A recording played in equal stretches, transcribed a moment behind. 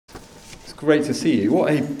Great to see you.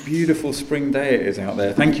 What a beautiful spring day it is out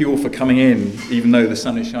there. Thank you all for coming in, even though the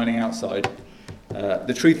sun is shining outside.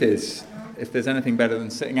 The truth is, if there's anything better than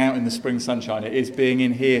sitting out in the spring sunshine, it is being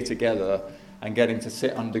in here together and getting to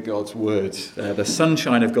sit under God's word, the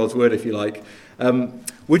sunshine of God's word, if you like.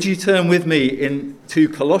 Would you turn with me into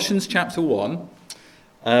Colossians chapter 1?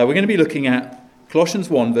 We're going to be looking at Colossians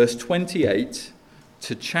 1, verse 28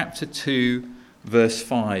 to chapter 2, verse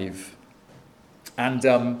 5.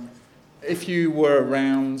 And if you were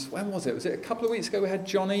around, when was it? Was it a couple of weeks ago we had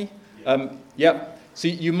Johnny? Yep. So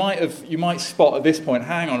you might spot at this point,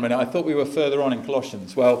 hang on a minute, I thought we were further on in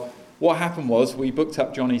Colossians. Well, what happened was we booked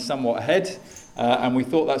up Johnny somewhat ahead, and we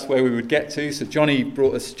thought that's where we would get to. So Johnny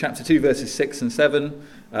brought us chapter 2, verses 6 and 7,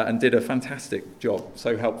 and did a fantastic job,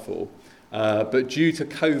 so helpful. But due to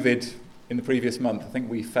COVID in the previous month, I think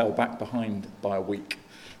we fell back behind by a week.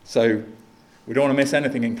 So we don't want to miss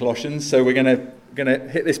anything in Colossians, so we're going to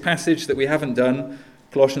hit this passage that we haven't done,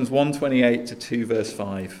 Colossians 1:28 to 2 verse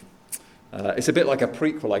 5. It's a bit like a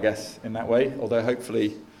prequel, I guess, in that way, although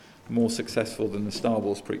hopefully more successful than the Star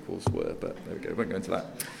Wars prequels were, but there we go, won't go into that.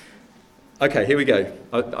 Okay, here we go.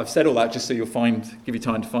 I've said all that just so give you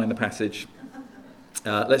time to find the passage.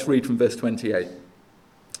 Let's read from verse 28.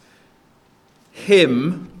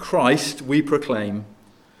 Him, Christ, we proclaim,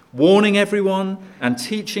 warning everyone and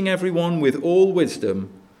teaching everyone with all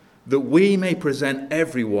wisdom, that we may present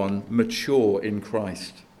everyone mature in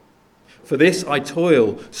Christ. For this I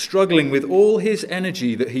toil, struggling with all his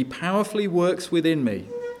energy that he powerfully works within me.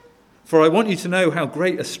 For I want you to know how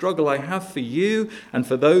great a struggle I have for you and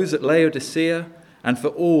for those at Laodicea and for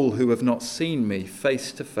all who have not seen me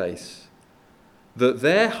face to face, that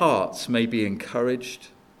their hearts may be encouraged,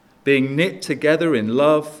 being knit together in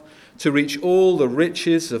love, to reach all the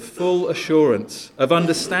riches of full assurance, of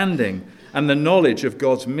understanding and the knowledge of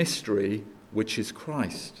God's mystery, which is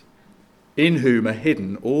Christ, in whom are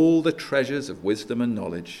hidden all the treasures of wisdom and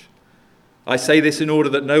knowledge. I say this in order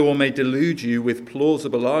that no one may delude you with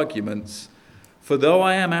plausible arguments, for though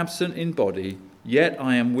I am absent in body, yet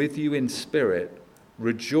I am with you in spirit,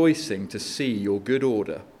 rejoicing to see your good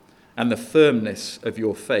order and the firmness of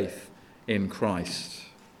your faith in Christ.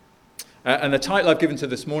 And the title I've given to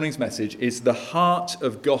this morning's message is The Heart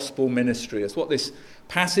of Gospel Ministry. It's what this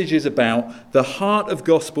passage is about, the heart of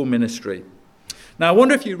gospel ministry. Now, I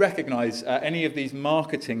wonder if you recognise any of these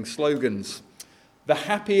marketing slogans. The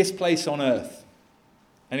happiest place on earth.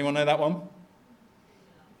 Anyone know that one?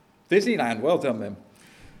 Disneyland, well done then.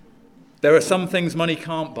 There are some things money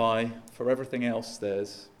can't buy. For everything else,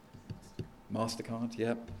 there's MasterCard,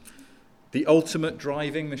 yep. The ultimate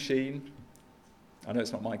driving machine. I know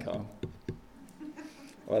it's not my car.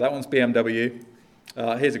 Well, that one's BMW.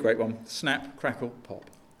 Here's a great one. Snap, crackle, pop.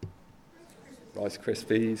 Rice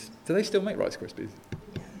Krispies. Do they still make Rice Krispies?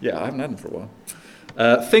 Yeah, I haven't had them for a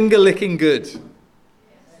while. Finger licking good.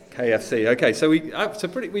 KFC. Okay, so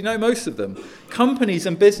we know most of them. Companies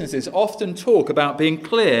and businesses often talk about being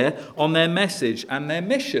clear on their message and their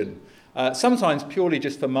mission. Sometimes purely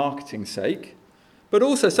just for marketing's sake, but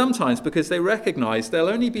also sometimes because they recognise they'll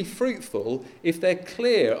only be fruitful if they're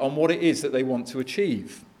clear on what it is that they want to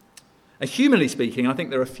achieve. And humanly speaking, I think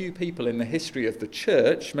there are few people in the history of the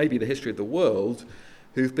church, maybe the history of the world,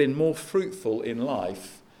 who've been more fruitful in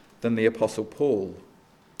life than the Apostle Paul.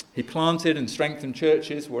 He planted and strengthened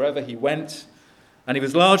churches wherever he went, and he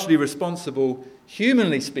was largely responsible,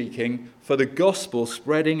 humanly speaking, for the gospel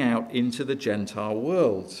spreading out into the Gentile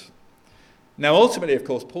world. Now, ultimately, of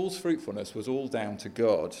course, Paul's fruitfulness was all down to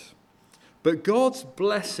God. But God's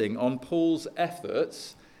blessing on Paul's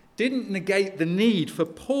efforts didn't negate the need for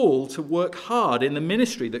Paul to work hard in the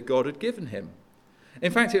ministry that God had given him.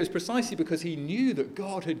 In fact, it was precisely because he knew that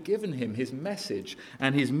God had given him his message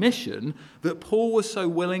and his mission that Paul was so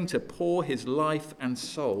willing to pour his life and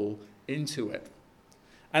soul into it.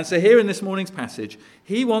 And so here in this morning's passage,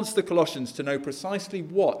 he wants the Colossians to know precisely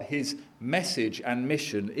what his message and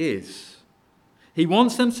mission is. He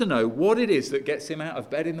wants them to know what it is that gets him out of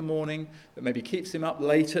bed in the morning, that maybe keeps him up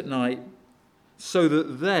late at night, so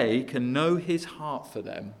that they can know his heart for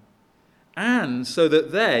them, and so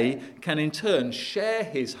that they can in turn share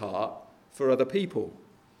his heart for other people.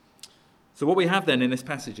 So what we have then in this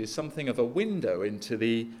passage is something of a window into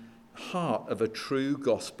the heart of a true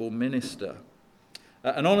gospel minister.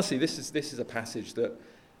 And honestly, this is a passage that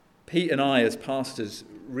Pete and I as pastors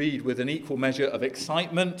read with an equal measure of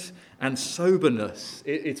excitement and soberness.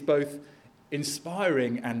 It's both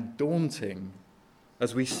inspiring and daunting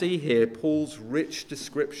as we see here Paul's rich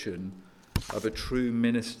description of a true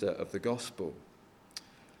minister of the gospel.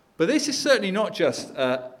 But this is certainly not just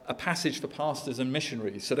a passage for pastors and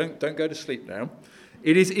missionaries, so don't go to sleep now.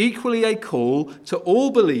 It is equally a call to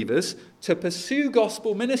all believers to pursue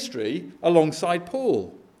gospel ministry alongside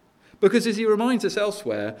Paul. Because as he reminds us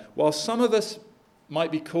elsewhere, while some of us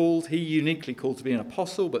might be called, he uniquely called to be an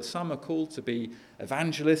apostle, but some are called to be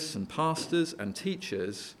evangelists and pastors and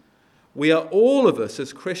teachers, we are all of us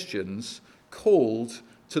as Christians called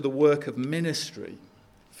to the work of ministry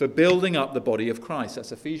for building up the body of Christ.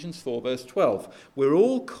 That's Ephesians 4 verse 12. We're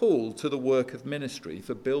all called to the work of ministry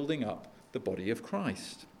for building up the body of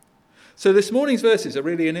Christ. So this morning's verses are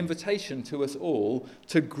really an invitation to us all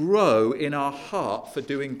to grow in our heart for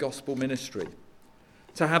doing gospel ministry,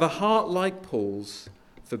 to have a heart like Paul's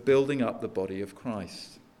for building up the body of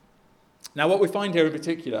Christ. Now what we find here in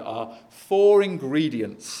particular are 4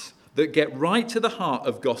 ingredients that get right to the heart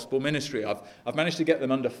of gospel ministry. I've managed to get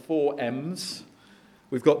them under 4 M's.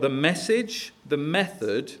 We've got the message, the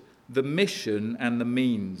method, the mission, and the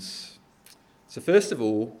means. So first of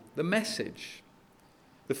all, the message.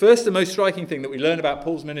 The first and most striking thing that we learn about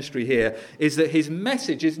Paul's ministry here is that his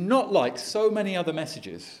message is not like so many other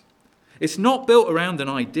messages. It's not built around an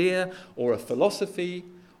idea or a philosophy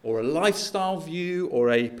or a lifestyle view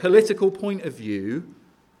or a political point of view.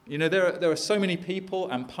 You know, there are so many people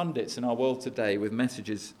and pundits in our world today with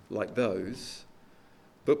messages like those.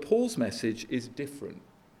 But Paul's message is different.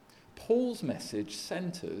 Paul's message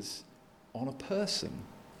centers on a person.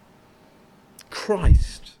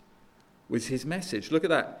 Christ was his message. Look at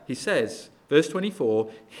that. He says, verse 24,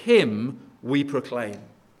 him we proclaim.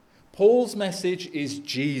 Paul's message is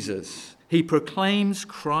Jesus. He proclaims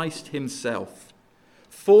Christ himself.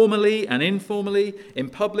 Formally and informally, in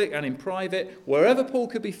public and in private, wherever Paul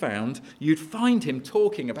could be found, you'd find him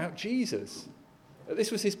talking about Jesus.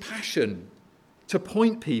 This was his passion, to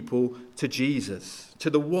point people to Jesus, to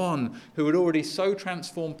the one who had already so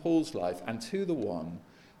transformed Paul's life and to the one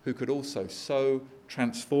who could also so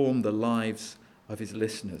transform the lives of his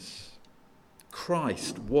listeners.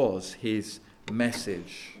 Christ was his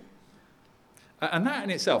message. And that in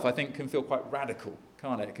itself, I think, can feel quite radical,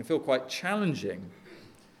 can't it? It can feel quite challenging.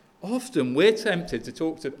 Often we're tempted to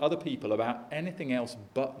talk to other people about anything else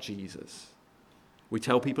but Jesus. We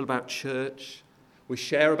tell people about church. We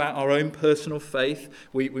share about our own personal faith.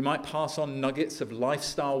 We might pass on nuggets of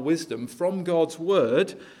lifestyle wisdom from God's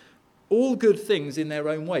word. All good things in their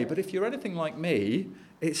own way. But if you're anything like me,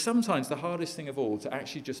 it's sometimes the hardest thing of all to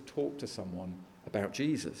actually just talk to someone about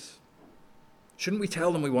Jesus. Shouldn't we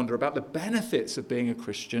tell them, we wonder, about the benefits of being a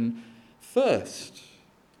Christian first?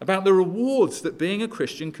 About the rewards that being a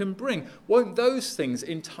Christian can bring? Won't those things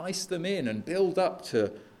entice them in and build up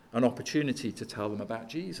to an opportunity to tell them about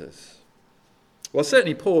Jesus? Well,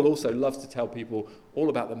 certainly Paul also loves to tell people all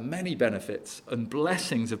about the many benefits and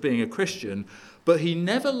blessings of being a Christian, but he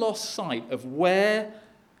never lost sight of where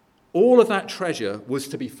all of that treasure was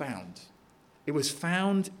to be found. It was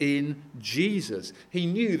found in Jesus. He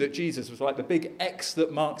knew that Jesus was like the big X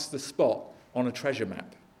that marks the spot on a treasure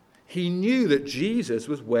map. He knew that Jesus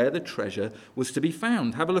was where the treasure was to be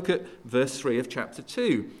found. Have a look at verse 3 of chapter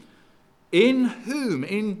 2. In whom,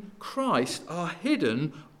 in Christ, are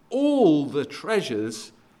hidden all the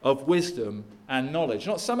treasures of wisdom and knowledge.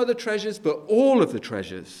 Not some of the treasures, but all of the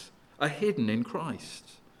treasures are hidden in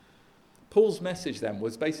Christ. Paul's message then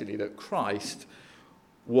was basically that Christ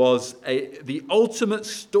was the ultimate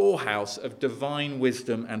storehouse of divine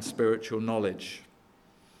wisdom and spiritual knowledge.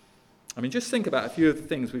 I mean, just think about a few of the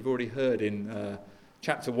things we've already heard in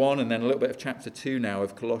chapter 1 and then a little bit of chapter 2 now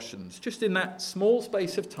of Colossians. Just in that small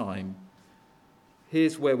space of time,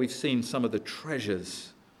 here's where we've seen some of the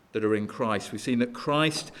treasures that are in Christ. We've seen that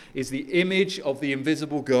Christ is the image of the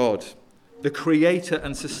invisible God, the creator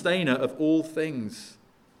and sustainer of all things.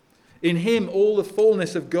 In him, all the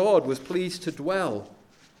fullness of God was pleased to dwell.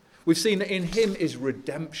 We've seen that in him is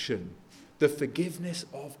redemption, the forgiveness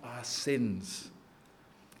of our sins.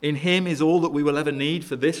 In him is all that we will ever need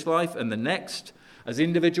for this life and the next, as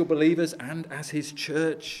individual believers and as his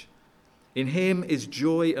church. In him is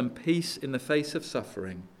joy and peace in the face of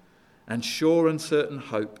suffering, and sure and certain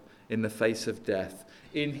hope in the face of death.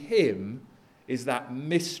 In him is that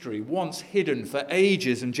mystery, once hidden for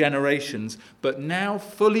ages and generations, but now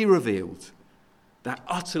fully revealed, that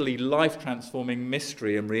utterly life-transforming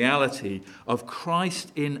mystery and reality of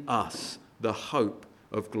Christ in us, the hope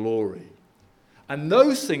of glory. And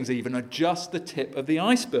those things even are just the tip of the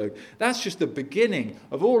iceberg. That's just the beginning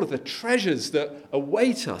of all of the treasures that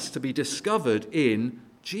await us to be discovered in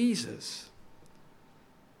Jesus.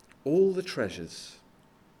 All the treasures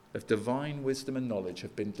of divine wisdom and knowledge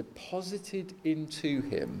have been deposited into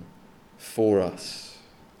him for us.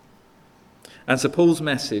 And so Paul's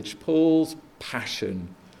message, Paul's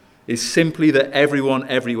passion, is simply that everyone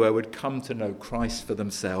everywhere would come to know Christ for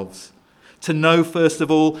themselves. To know, first of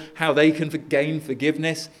all, how they can gain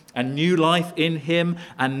forgiveness and new life in him,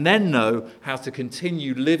 and then know how to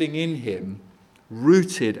continue living in him,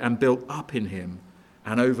 rooted and built up in him,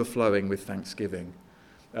 and overflowing with thanksgiving.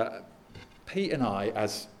 Pete and I,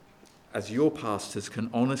 as your pastors, can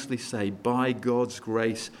honestly say, by God's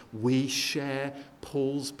grace, we share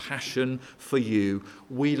Paul's passion for you.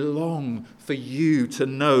 We long for you to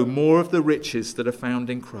know more of the riches that are found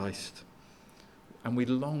in Christ. And we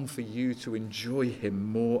long for you to enjoy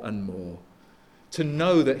him more and more. To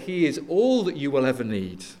know that he is all that you will ever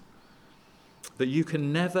need. That you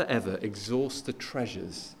can never, ever exhaust the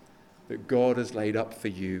treasures that God has laid up for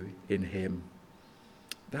you in him.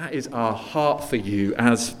 That is our heart for you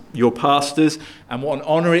as your pastors, and what an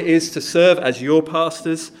honour it is to serve as your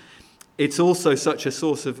pastors. It's also such a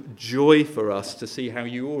source of joy for us to see how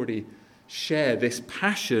you already share this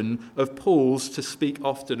passion of Paul's to speak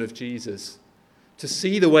often of Jesus, to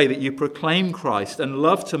see the way that you proclaim Christ and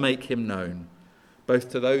love to make him known,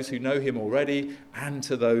 both to those who know him already and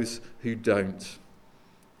to those who don't.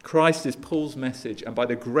 Christ is Paul's message, and by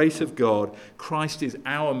the grace of God, Christ is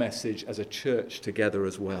our message as a church together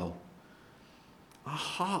as well. Our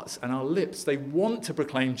hearts and our lips, they want to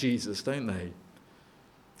proclaim Jesus, don't they?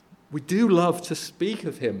 We do love to speak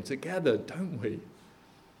of him together, don't we?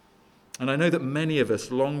 And I know that many of us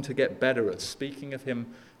long to get better at speaking of him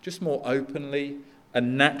just more openly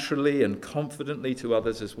and naturally and confidently to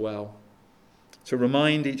others as well. To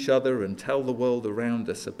remind each other and tell the world around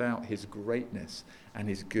us about his greatness and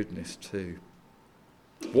his goodness too.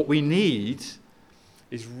 What we need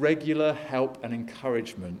is regular help and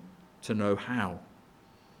encouragement to know how.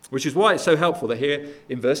 Which is why it's so helpful that here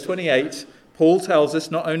in verse 28, Paul tells us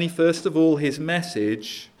not only first of all his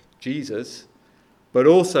message, Jesus, but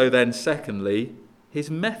also then secondly, his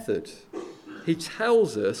method. He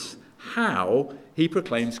tells us how he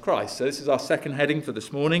proclaims Christ. So this is our second heading for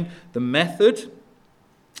this morning, the method.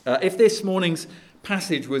 If this morning's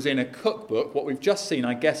passage was in a cookbook, what we've just seen,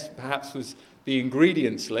 I guess, perhaps was the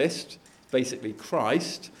ingredients list, basically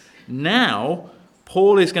Christ. Now,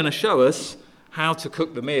 Paul is going to show us how to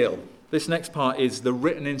cook the meal. This next part is the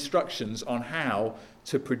written instructions on how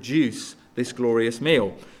to produce this glorious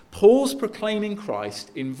meal. Paul's proclaiming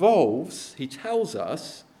Christ involves, he tells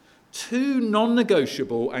us, two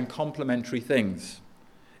non-negotiable and complementary things.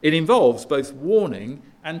 It involves both warning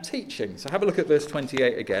and teaching. So have a look at verse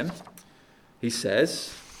 28 again. He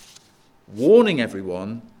says, warning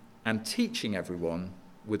everyone and teaching everyone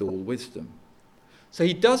with all wisdom. So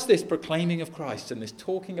he does this proclaiming of Christ and this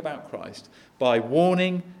talking about Christ by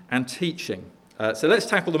warning and teaching. So let's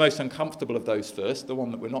tackle the most uncomfortable of those first, the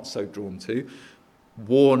one that we're not so drawn to,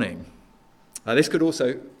 warning. This could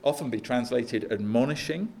also often be translated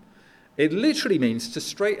admonishing. It literally means to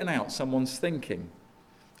straighten out someone's thinking.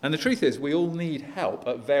 And the truth is, we all need help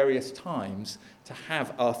at various times to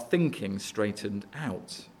have our thinking straightened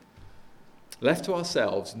out. Left to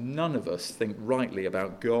ourselves, none of us think rightly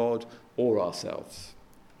about God or ourselves.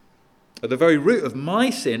 At the very root of my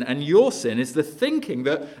sin and your sin is the thinking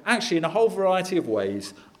that actually in a whole variety of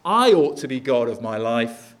ways, I ought to be God of my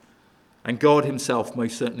life, and God himself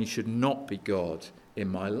most certainly should not be God in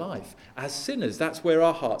my life. As sinners, that's where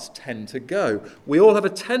our hearts tend to go. We all have a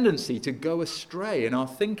tendency to go astray in our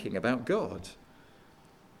thinking about God.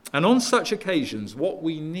 And on such occasions, what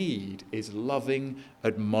we need is loving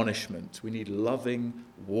admonishment. We need loving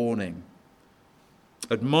warning.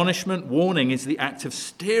 Admonishment, warning, is the act of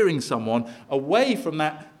steering someone away from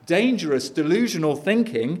that dangerous, delusional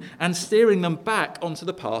thinking and steering them back onto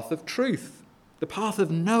the path of truth, the path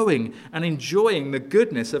of knowing and enjoying the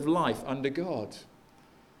goodness of life under God.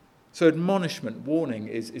 So admonishment, warning,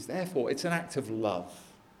 is therefore, it's an act of love.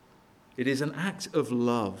 It is an act of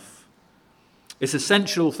love. It's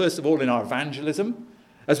essential, first of all, in our evangelism,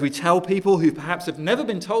 as we tell people who perhaps have never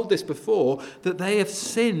been told this before, that they have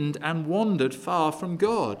sinned and wandered far from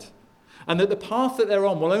God, and that the path that they're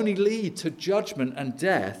on will only lead to judgment and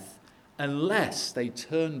death unless they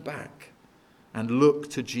turn back and look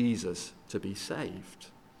to Jesus to be saved.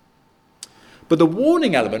 But the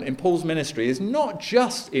warning element in Paul's ministry is not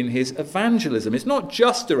just in his evangelism. It's not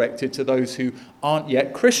just directed to those who aren't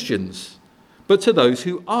yet Christians, but to those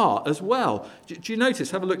who are as well. Do you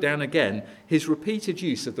notice, have a look down again, his repeated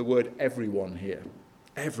use of the word everyone here.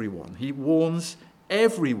 Everyone. He warns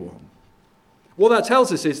everyone. What that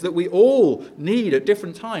tells us is that we all need at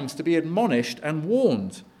different times to be admonished and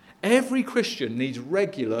warned. Every Christian needs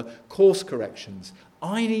regular course corrections.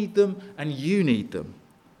 I need them and you need them.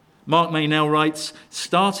 Mark Meynell writes,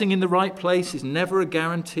 starting in the right place is never a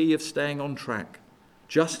guarantee of staying on track.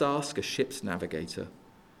 Just ask a ship's navigator.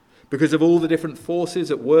 Because of all the different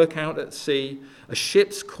forces at work out at sea, a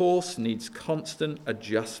ship's course needs constant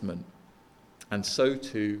adjustment. And so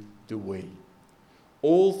too do we.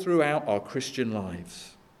 All throughout our Christian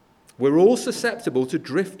lives. We're all susceptible to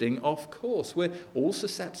drifting off course. We're all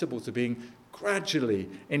susceptible to being gradually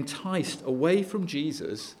enticed away from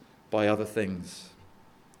Jesus by other things.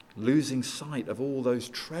 Losing sight of all those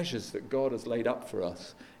treasures that God has laid up for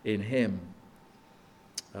us in him.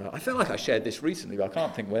 I feel like I shared this recently, but I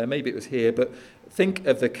can't think where. Maybe it was here. But think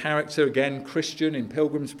of the character, again, Christian in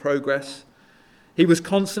Pilgrim's Progress. He was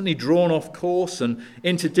constantly drawn off course and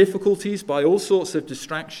into difficulties by all sorts of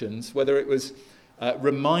distractions, whether it was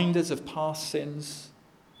reminders of past sins,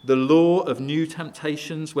 the lure of new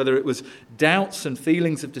temptations, whether it was doubts and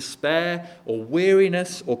feelings of despair or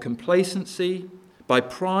weariness or complacency, by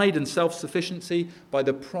pride and self-sufficiency, by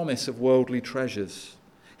the promise of worldly treasures.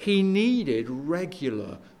 He needed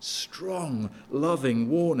regular, strong, loving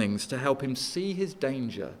warnings to help him see his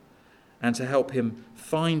danger and to help him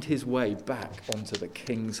find his way back onto the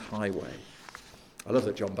King's Highway. I love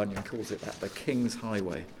that John Bunyan calls it that, the King's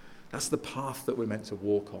Highway. That's the path that we're meant to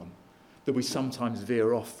walk on, that we sometimes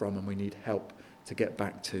veer off from and we need help to get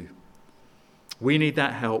back to. We need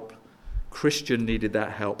that help. Christian needed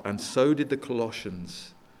that help, and so did the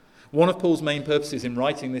Colossians. One of Paul's main purposes in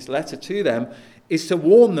writing this letter to them is to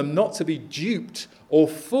warn them not to be duped or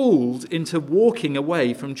fooled into walking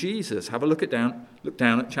away from Jesus. Have a look down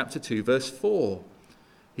at chapter 2, verse 4.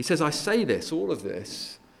 He says, I say this, all of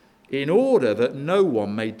this, in order that no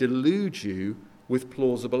one may delude you with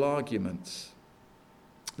plausible arguments.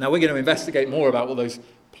 Now we're going to investigate more about what those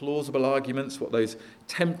plausible arguments, what those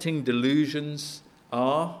tempting delusions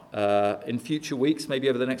are in future weeks, maybe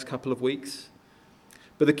over the next couple of weeks.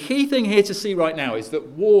 But the key thing here to see right now is that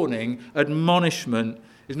warning, admonishment,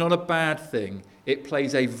 is not a bad thing. It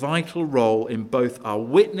plays a vital role in both our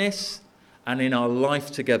witness and in our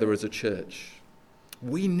life together as a church.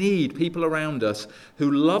 We need people around us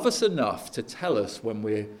who love us enough to tell us when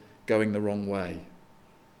we're going the wrong way.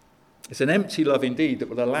 It's an empty love indeed that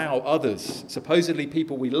will allow others, supposedly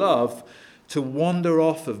people we love, to wander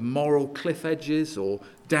off of moral cliff edges or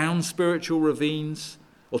down spiritual ravines,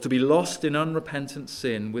 or to be lost in unrepentant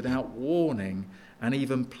sin without warning and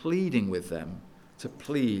even pleading with them to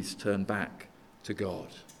please turn back to God.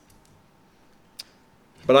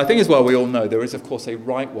 But I think as well we all know there is of course a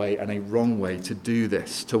right way and a wrong way to do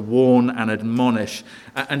this, to warn and admonish.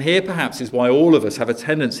 And here perhaps is why all of us have a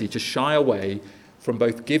tendency to shy away from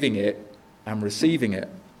both giving it and receiving it.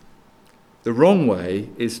 The wrong way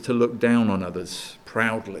is to look down on others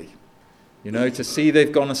proudly. To see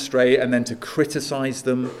they've gone astray and then to criticize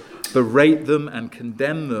them, berate them and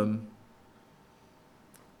condemn them.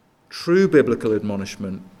 True biblical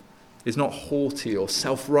admonishment is not haughty or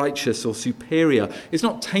self-righteous or superior. It's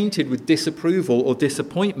not tainted with disapproval or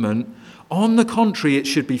disappointment. On the contrary, it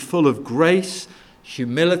should be full of grace,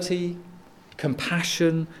 humility,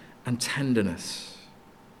 compassion, and tenderness.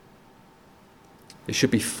 It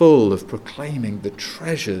should be full of proclaiming the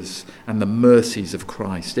treasures and the mercies of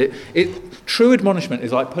Christ. True admonishment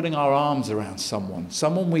is like putting our arms around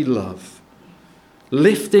someone we love,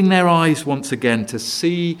 lifting their eyes once again to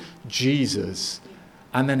see Jesus,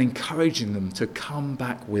 and then encouraging them to come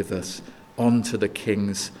back with us onto the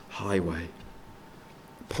King's Highway.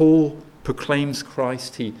 Paul proclaims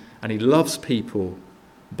Christ, and he loves people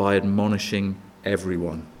by admonishing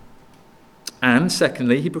everyone. And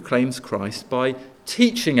secondly, he proclaims Christ by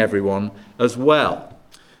teaching everyone as well.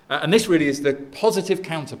 And this really is the positive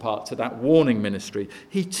counterpart to that warning ministry.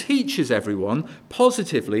 He teaches everyone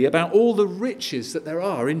positively about all the riches that there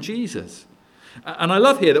are in Jesus. And I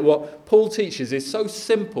love here that what Paul teaches is so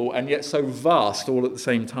simple and yet so vast all at the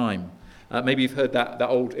same time. Maybe you've heard that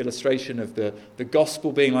old illustration of the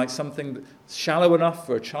gospel being like something shallow enough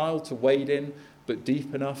for a child to wade in, but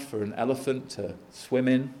deep enough for an elephant to swim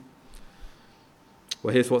in.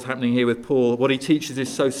 Well, here's what's happening here with Paul. What he teaches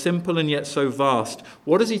is so simple and yet so vast.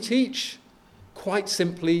 What does he teach? Quite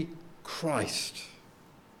simply, Christ.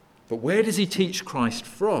 But where does he teach Christ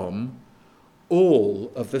from?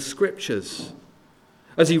 All of the Scriptures.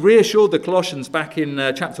 As he reassured the Colossians back in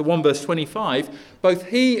chapter 1, verse 25, both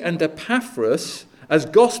he and Epaphras, as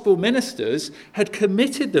gospel ministers, had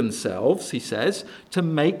committed themselves, he says, to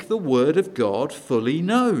make the word of God fully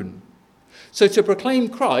known. So to proclaim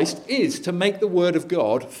Christ is to make the word of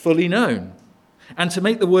God fully known. And to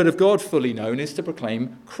make the word of God fully known is to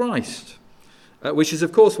proclaim Christ, which is,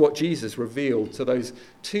 of course, what Jesus revealed to those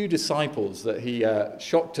two disciples that he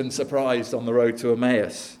shocked and surprised on the road to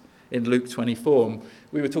Emmaus. in Luke 24. And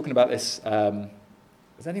we were talking about this.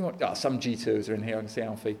 Has anyone? Some G2s are in here. I can see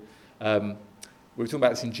Alfie. We were talking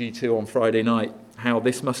about this in G2 on Friday night, how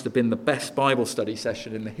this must have been the best Bible study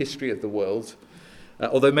session in the history of the world,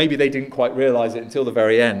 although maybe they didn't quite realise it until the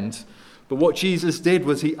very end. But what Jesus did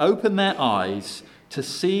was he opened their eyes to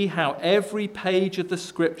see how every page of the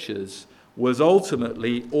Scriptures was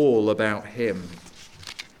ultimately all about him.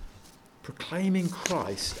 Proclaiming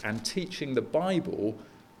Christ and teaching the Bible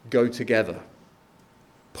go together.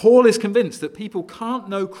 Paul is convinced that people can't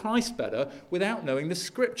know Christ better without knowing the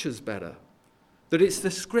Scriptures better. That it's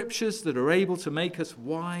the Scriptures that are able to make us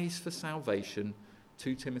wise for salvation,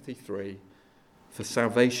 2 Timothy 3, for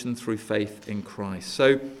salvation through faith in Christ.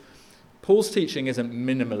 So Paul's teaching isn't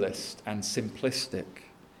minimalist and simplistic.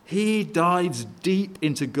 He dives deep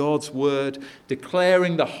into God's word,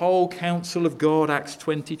 declaring the whole counsel of God, Acts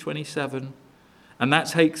 20:27. And that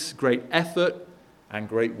takes great effort and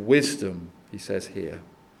great wisdom, he says here.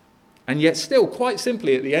 And yet still, quite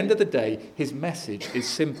simply, at the end of the day, his message is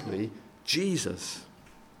simply Jesus.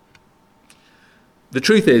 The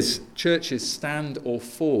truth is, churches stand or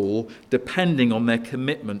fall depending on their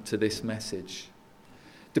commitment to this message.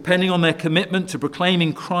 Depending on their commitment to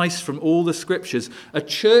proclaiming Christ from all the Scriptures. A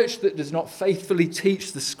church that does not faithfully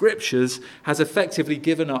teach the Scriptures has effectively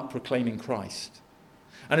given up proclaiming Christ.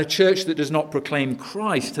 And a church that does not proclaim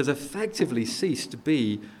Christ has effectively ceased to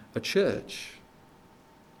be a church.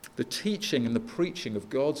 The teaching and the preaching of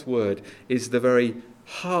God's word is the very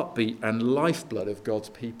heartbeat and lifeblood of God's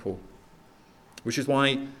people. Which is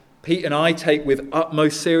why Pete and I take with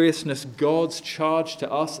utmost seriousness God's charge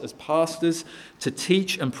to us as pastors to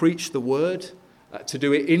teach and preach the word, to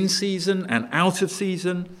do it in season and out of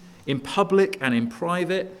season, in public and in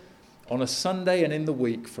private, on a Sunday and in the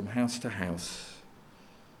week from house to house.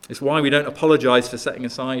 It's why we don't apologise for setting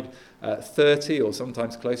aside 30 or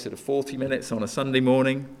sometimes closer to 40 minutes on a Sunday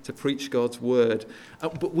morning to preach God's word.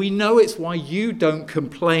 But we know it's why you don't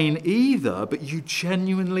complain either, but you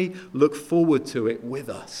genuinely look forward to it with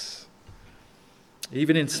us.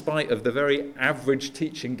 Even in spite of the very average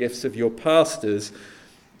teaching gifts of your pastors,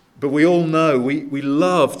 but we all know we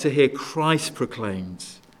love to hear Christ proclaimed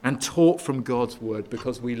and taught from God's word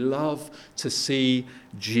because we love to see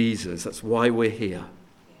Jesus. That's why we're here.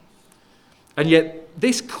 And yet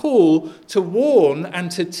this call to warn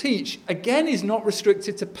and to teach, again, is not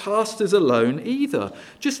restricted to pastors alone either.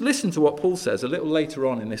 Just listen to what Paul says a little later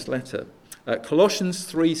on in this letter. Colossians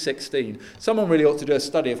 3:16. Someone really ought to do a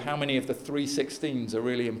study of how many of the 3:16s are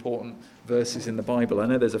really important verses in the Bible. I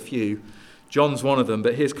know there's a few. John's one of them,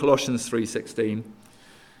 but here's Colossians 3:16.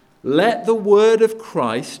 Let the word of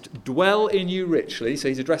Christ dwell in you richly. So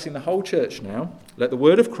he's addressing the whole church now. Let the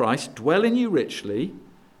word of Christ dwell in you richly,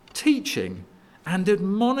 teaching and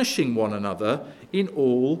admonishing one another in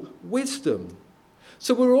all wisdom.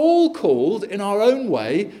 So we're all called in our own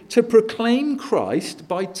way to proclaim Christ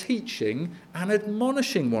by teaching and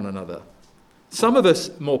admonishing one another. Some of us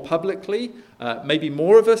more publicly, maybe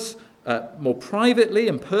more of us more privately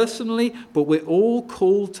and personally, but we're all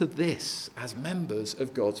called to this as members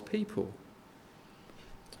of God's people.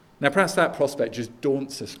 Now perhaps that prospect just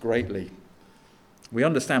daunts us greatly. We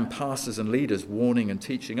understand pastors and leaders warning and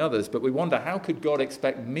teaching others, but we wonder, how could God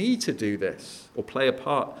expect me to do this or play a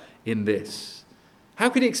part in this? How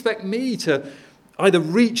could he expect me to either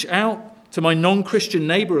reach out to my non-Christian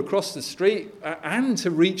neighbour across the street and to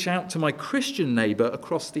reach out to my Christian neighbour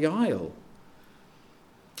across the aisle?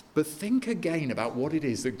 But think again about what it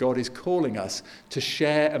is that God is calling us to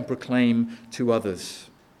share and proclaim to others.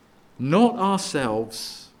 Not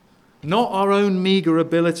ourselves, not our own meagre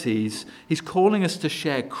abilities. He's calling us to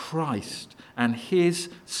share Christ and his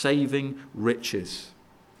saving riches.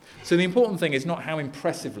 So the important thing is not how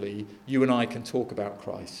impressively you and I can talk about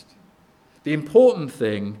Christ. The important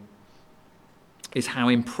thing is how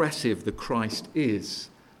impressive the Christ is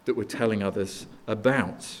that we're telling others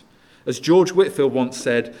about. As George Whitefield once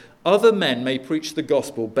said, other men may preach the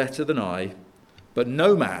gospel better than I, but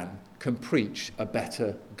no man can preach a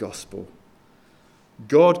better gospel.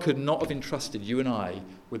 God could not have entrusted you and I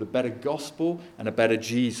with a better gospel and a better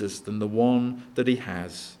Jesus than the one that he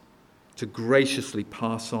has to graciously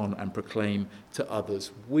pass on and proclaim to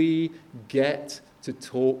others. We get to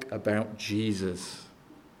talk about Jesus.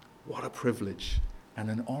 What a privilege and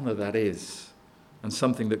an honour that is, and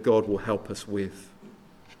something that God will help us with.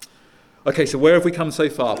 Okay, so where have we come so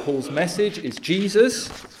far? Paul's message is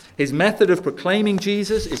Jesus. His method of proclaiming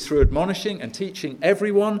Jesus is through admonishing and teaching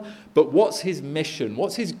everyone. But what's his mission?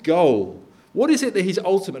 What's his goal? What is it that he's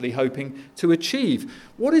ultimately hoping to achieve?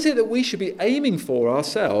 What is it that we should be aiming for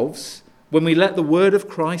ourselves when we let the word of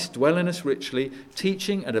Christ dwell in us richly,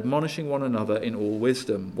 teaching and admonishing one another in all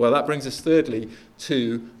wisdom. Well, that brings us thirdly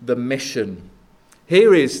to the mission.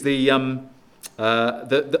 Here is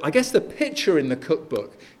I guess the picture in the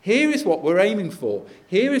cookbook. Here is what we're aiming for.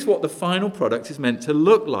 Here is what the final product is meant to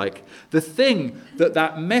look like. The thing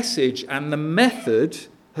that message and the method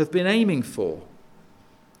have been aiming for.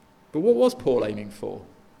 But what was Paul aiming for?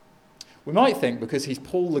 We might think, because he's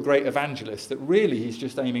Paul the great evangelist, that really he's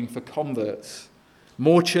just aiming for converts.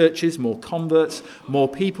 More churches, more converts, more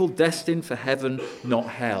people destined for heaven, not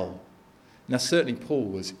hell. Now, certainly Paul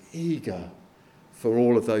was eager for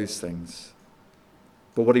all of those things.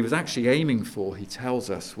 But what he was actually aiming for, he tells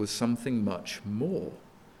us, was something much more.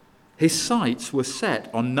 His sights were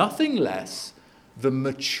set on nothing less than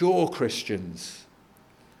mature Christians.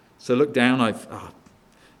 So look down,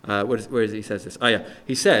 where is he says this?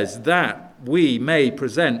 He says that we may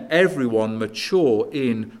present everyone mature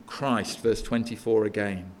in Christ, verse 24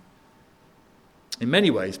 again. In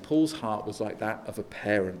many ways, Paul's heart was like that of a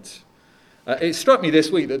parent. It struck me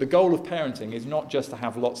this week that the goal of parenting is not just to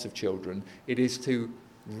have lots of children, it is to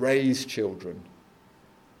raise children.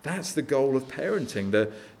 That's the goal of parenting.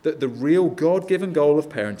 The real God-given goal of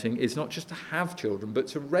parenting is not just to have children, but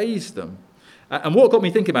to raise them. And what got me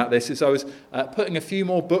thinking about this is I was putting a few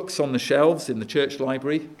more books on the shelves in the church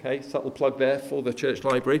library. Okay, subtle plug there for the church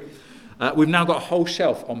library. We've now got a whole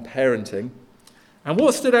shelf on parenting. And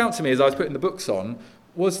what stood out to me as I was putting the books on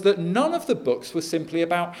was that none of the books were simply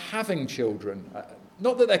about having children.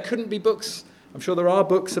 Not that there couldn't be books. I'm sure there are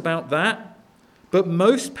books about that. But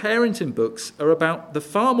most parenting books are about the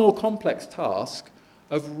far more complex task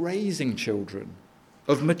of raising children,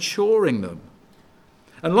 of maturing them.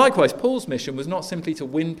 And likewise, Paul's mission was not simply to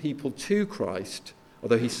win people to Christ,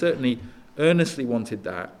 although he certainly earnestly wanted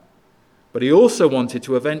that, but he also wanted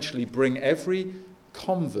to eventually bring every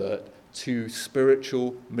convert to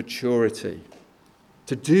spiritual maturity.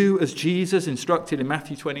 To do as Jesus instructed in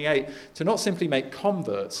Matthew 28, to not simply make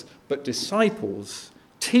converts, but disciples,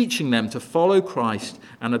 teaching them to follow Christ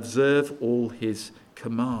and observe all his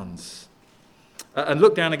commands. And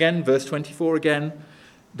look down again, verse 24 again,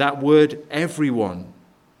 that word everyone.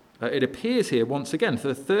 It appears here once again for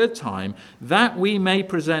the third time, that we may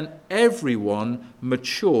present everyone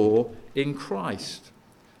mature in Christ.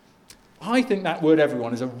 I think that word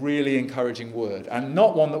everyone is a really encouraging word and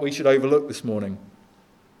not one that we should overlook this morning.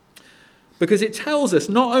 Because it tells us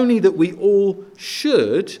not only that we all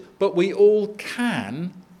should, but we all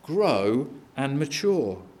can grow and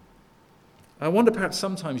mature. I wonder perhaps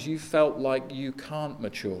sometimes you felt like you can't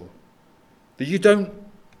mature, that you don't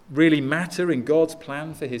really matter in God's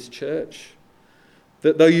plan for his church,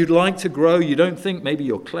 that though you'd like to grow, you don't think maybe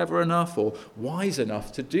you're clever enough or wise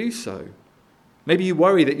enough to do so. Maybe you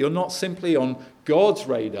worry that you're not simply on God's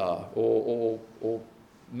radar or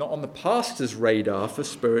not on the pastor's radar for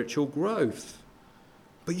spiritual growth.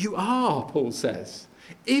 But you are, Paul says.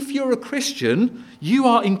 If you're a Christian, you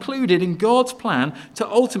are included in God's plan to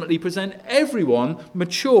ultimately present everyone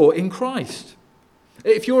mature in Christ.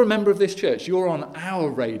 If you're a member of this church, you're on our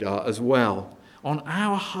radar as well, on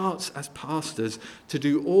our hearts as pastors to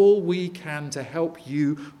do all we can to help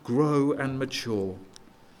you grow and mature.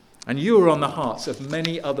 And you are on the hearts of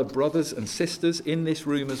many other brothers and sisters in this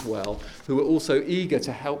room as well, who are also eager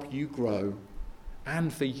to help you grow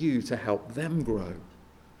and for you to help them grow.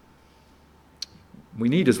 We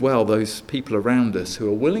need as well those people around us who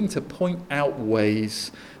are willing to point out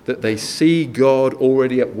ways that they see God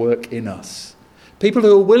already at work in us. People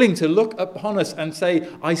who are willing to look upon us and say,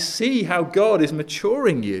 I see how God is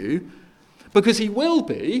maturing you, because he will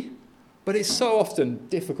be, but it's so often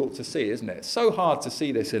difficult to see, isn't it? It's so hard to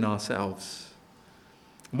see this in ourselves.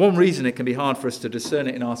 One reason it can be hard for us to discern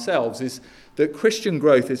it in ourselves is that Christian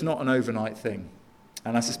growth is not an overnight thing.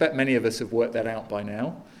 And I suspect many of us have worked that out by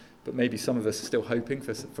now, but maybe some of us are still hoping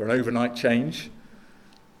for an overnight change.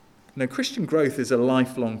 No, Christian growth is a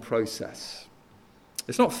lifelong process.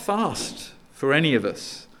 It's not fast for any of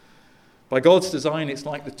us. By God's design, it's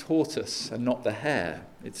like the tortoise and not the hare.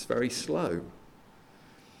 It's very slow.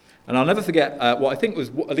 And I'll never forget what I think was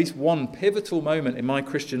at least one pivotal moment in my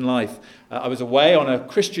Christian life. I was away on a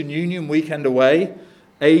Christian Union weekend away,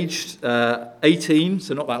 aged 18,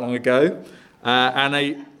 so not that long ago.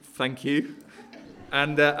 Thank you.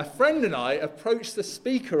 And a friend and I approached the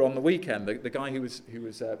speaker on the weekend, the guy who was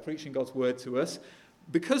preaching God's word to us,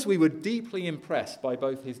 because we were deeply impressed by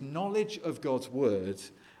both his knowledge of God's word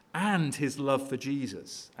and his love for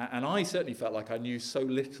Jesus. And I certainly felt like I knew so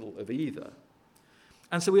little of either.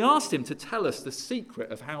 And so we asked him to tell us the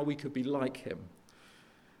secret of how we could be like him.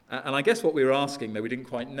 And I guess what we were asking, though we didn't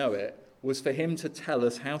quite know it, was for him to tell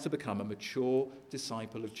us how to become a mature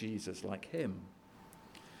disciple of Jesus like him.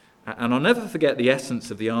 And I'll never forget the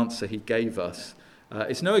essence of the answer he gave us.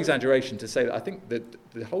 It's no exaggeration to say that I think that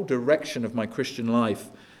the whole direction of my Christian life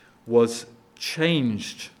was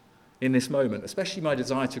changed in this moment, especially my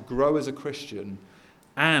desire to grow as a Christian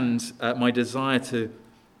and my desire to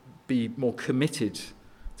be more committed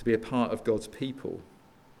to be a part of God's people.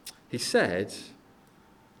 He said,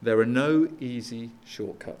 there are no easy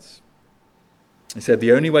shortcuts. He said,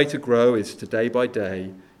 the only way to grow is to day by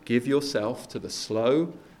day give yourself to the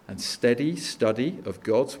slow and steady study of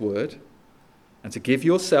God's word, and to give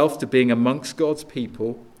yourself to being amongst God's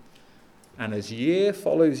people. And as year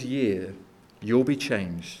follows year, you'll be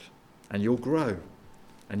changed and you'll grow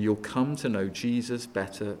and you'll come to know Jesus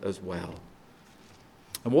better as well.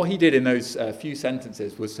 And what he did in those few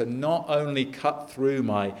sentences was to not only cut through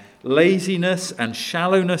my laziness and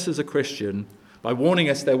shallowness as a Christian by warning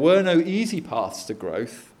us there were no easy paths to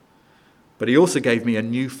growth, but he also gave me a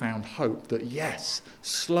newfound hope that yes,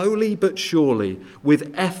 slowly but surely,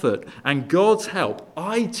 with effort and God's help,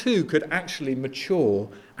 I too could actually mature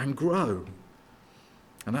and grow.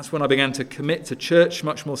 And that's when I began to commit to church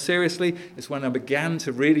much more seriously. It's when I began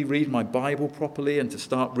to really read my Bible properly and to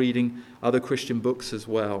start reading other Christian books as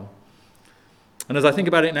well. And as I think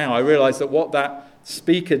about it now, I realize that what that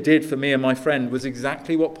speaker did for me and my friend was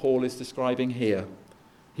exactly what Paul is describing here.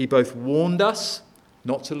 He both warned us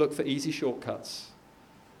not to look for easy shortcuts,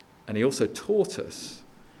 and he also taught us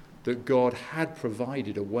that God had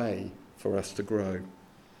provided a way for us to grow.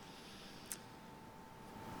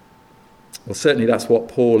 Well, certainly that's what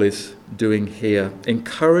Paul is doing here,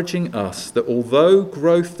 encouraging us that although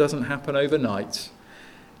growth doesn't happen overnight,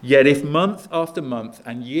 yet if month after month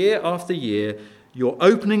and year after year you're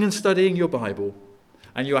opening and studying your Bible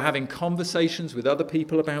and you're having conversations with other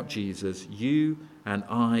people about Jesus, you and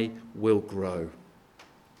I will grow.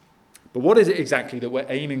 But what is it exactly that we're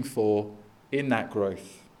aiming for in that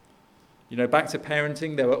growth? You know, back to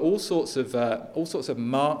parenting, there are all sorts of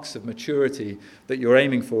marks of maturity that you're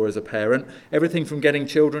aiming for as a parent. Everything from getting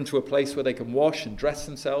children to a place where they can wash and dress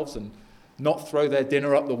themselves and not throw their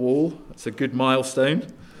dinner up the wall. That's a good milestone.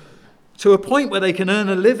 To a point where they can earn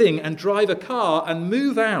a living and drive a car and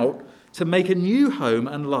move out to make a new home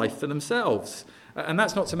and life for themselves. And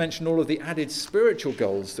that's not to mention all of the added spiritual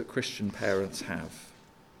goals that Christian parents have.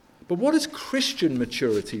 But what does Christian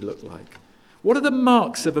maturity look like? What are the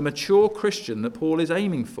marks of a mature Christian that Paul is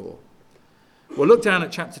aiming for? Well, look down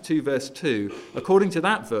at chapter 2, verse 2. According to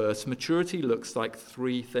that verse, maturity looks like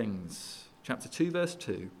three things. Chapter 2, verse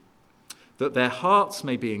 2. That their hearts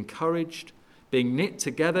may be encouraged, being knit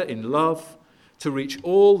together in love, to reach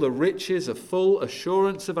all the riches of full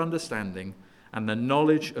assurance of understanding and the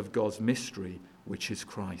knowledge of God's mystery, which is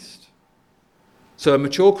Christ. So a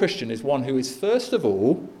mature Christian is one who is first of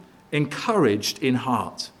all encouraged in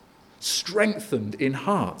heart, strengthened in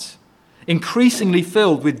heart, increasingly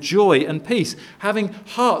filled with joy and peace, having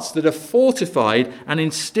hearts that are fortified and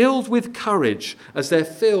instilled with courage as they're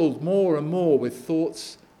filled more and more with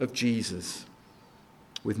thoughts of Jesus,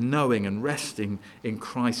 with knowing and resting in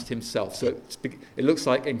Christ himself. So it looks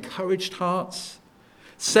like encouraged hearts.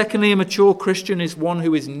 Secondly, a mature Christian is one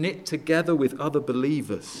who is knit together with other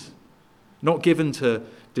believers, not given to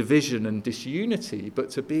division and disunity, but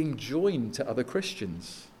to being joined to other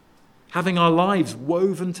Christians, having our lives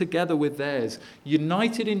woven together with theirs,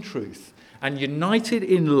 united in truth and united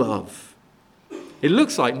in love. It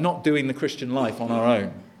looks like not doing the Christian life on our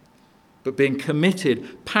own, but being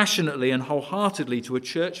committed passionately and wholeheartedly to a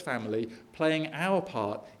church family, playing our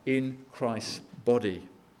part in Christ's body.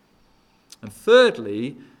 And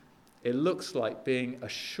thirdly, it looks like being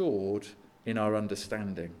assured in our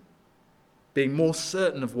understanding, being more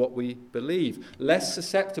certain of what we believe, less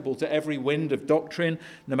susceptible to every wind of doctrine,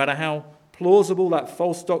 no matter how plausible that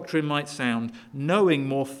false doctrine might sound, knowing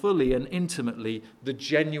more fully and intimately the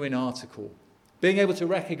genuine article, being able to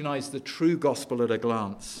recognize the true gospel at a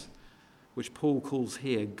glance, which Paul calls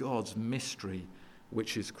here God's mystery,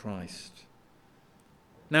 which is Christ.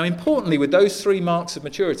 Now, importantly, with those three marks of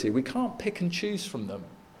maturity, we can't pick and choose from them.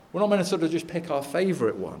 We're not meant to sort of just pick our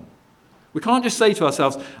favourite one. We can't just say to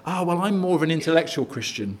ourselves, well, I'm more of an intellectual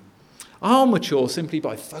Christian. I'll mature simply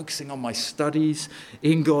by focusing on my studies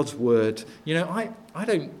in God's word. You know, I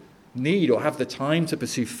don't need or have the time to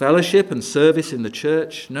pursue fellowship and service in the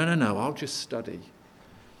church. No, I'll just study.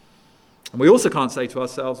 And we also can't say to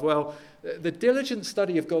ourselves, well, the diligent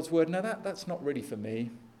study of God's word, no, that's not really for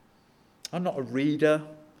me. I'm not a reader.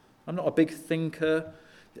 I'm not a big thinker.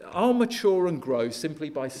 I'll mature and grow simply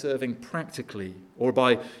by serving practically or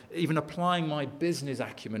by even applying my business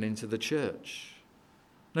acumen into the church.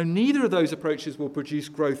 No, neither of those approaches will produce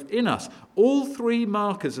growth in us. All three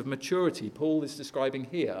markers of maturity Paul is describing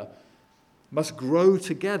here must grow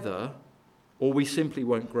together, or we simply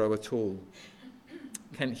won't grow at all.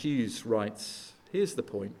 Kent Hughes writes, here's the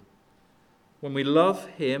point. When we love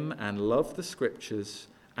him and love the scriptures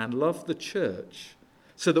and love the church,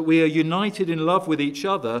 so that we are united in love with each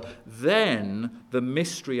other, then the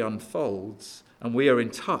mystery unfolds and we are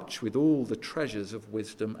in touch with all the treasures of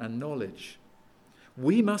wisdom and knowledge.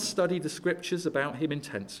 We must study the scriptures about him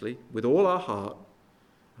intensely with all our heart,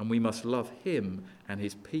 and we must love him and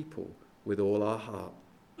his people with all our heart.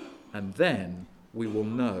 And then we will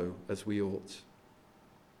know as we ought.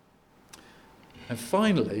 And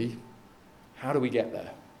finally, how do we get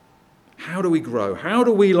there? How do we grow? How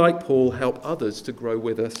do we, like Paul, help others to grow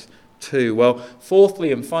with us too? Well,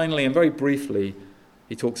 fourthly and finally and very briefly,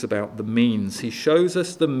 he talks about the means. He shows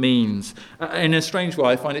us the means. In a strange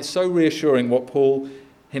way, I find it so reassuring what Paul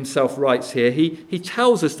himself writes here. He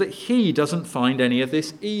tells us that he doesn't find any of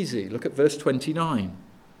this easy. Look at verse 29.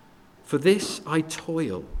 For this I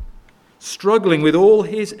toil, struggling with all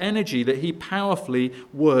his energy that he powerfully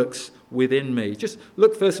works within me. Just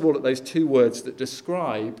look first of all at those two words that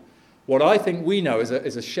describe what I think we know is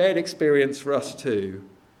a shared experience for us too.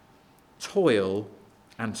 Toil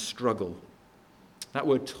and struggle. That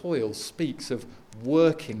word toil speaks of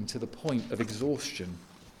working to the point of exhaustion.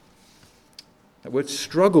 That word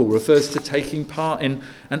struggle refers to taking part in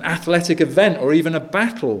an athletic event or even a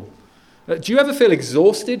battle. Do you ever feel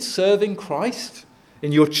exhausted serving Christ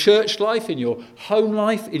in your church life, in your home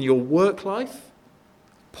life, in your work life?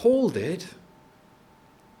 Paul did.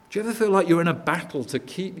 Do you ever feel like you're in a battle to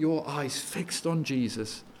keep your eyes fixed on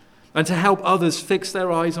Jesus and to help others fix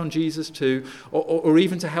their eyes on Jesus too, or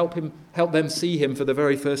even to help them see him for the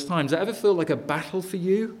very first time? Does that ever feel like a battle for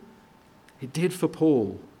you? It did for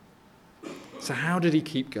Paul. So how did he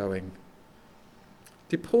keep going?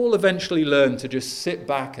 Did Paul eventually learn to just sit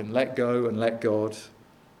back and let go and let God?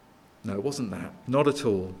 No, it wasn't that. Not at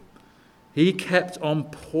all. He kept on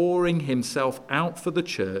pouring himself out for the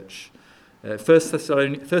church. 1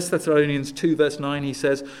 Thessalonians 2 verse 9, he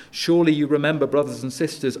says, surely you remember, brothers and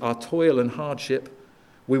sisters, our toil and hardship.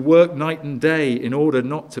 We work night and day in order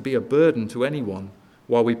not to be a burden to anyone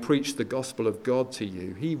while we preach the gospel of God to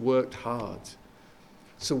you. He worked hard.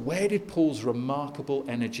 So where did Paul's remarkable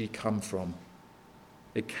energy come from?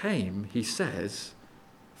 It came, he says,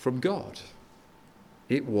 from God.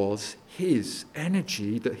 It was his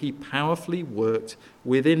energy that he powerfully worked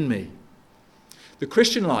within me. The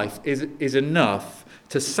Christian life is enough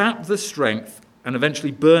to sap the strength and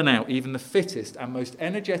eventually burn out even the fittest and most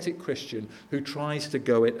energetic Christian who tries to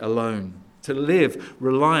go it alone, to live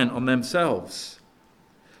reliant on themselves.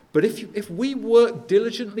 But if we work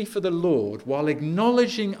diligently for the Lord while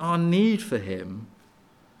acknowledging our need for him,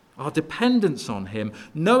 our dependence on him,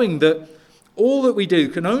 knowing that all that we do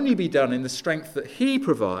can only be done in the strength that he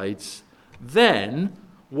provides, then,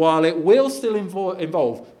 while it will still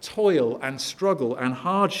involve toil and struggle and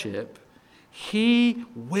hardship, he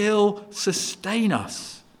will sustain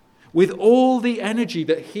us with all the energy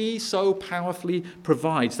that he so powerfully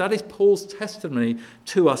provides. That is Paul's testimony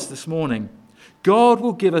to us this morning. God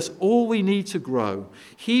will give us all we need to grow.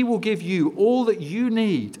 He will give you all that you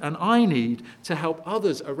need and I need to help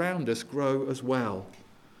others around us grow as well.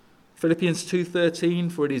 Philippians 2:13,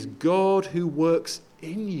 for it is God who works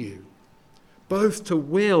in you, both to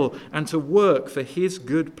will and to work for his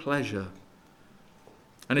good pleasure.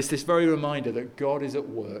 And it's this very reminder that God is at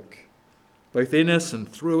work, both in us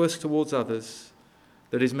and through us towards others,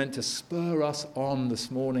 that is meant to spur us on this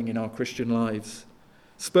morning in our Christian lives.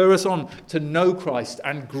 Spur us on to know Christ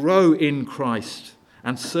and grow in Christ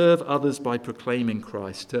and serve others by proclaiming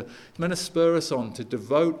Christ. It's meant to spur us on to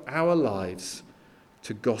devote our lives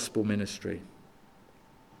to gospel ministry.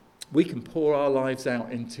 We can pour our lives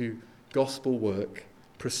out into gospel work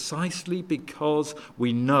precisely because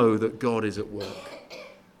we know that God is at work.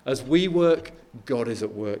 As we work, God is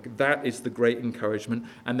at work. That is the great encouragement,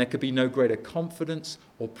 and there could be no greater confidence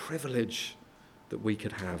or privilege that we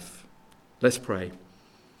could have. Let's pray.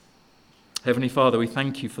 Heavenly Father, we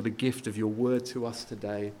thank you for the gift of your word to us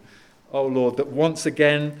today. Oh Lord, that once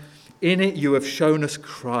again in it you have shown us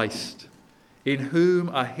Christ, in whom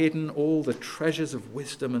are hidden all the treasures of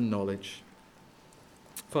wisdom and knowledge.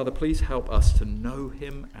 Father, please help us to know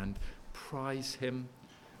him and prize him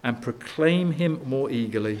and proclaim him more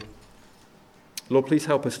eagerly. Lord, please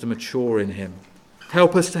help us to mature in him.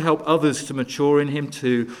 Help us to help others to mature in him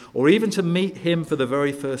too, or even to meet him for the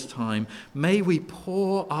very first time. May we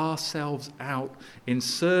pour ourselves out in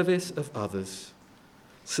service of others.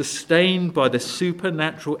 sustained by the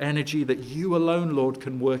supernatural energy that you alone, Lord,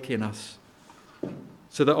 can work in us,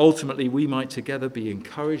 so that ultimately we might together be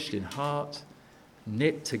encouraged in heart,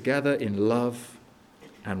 knit together in love,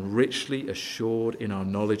 and richly assured in our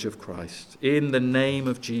knowledge of Christ. In the name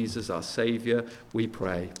of Jesus, our Saviour, we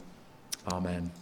pray. Amen.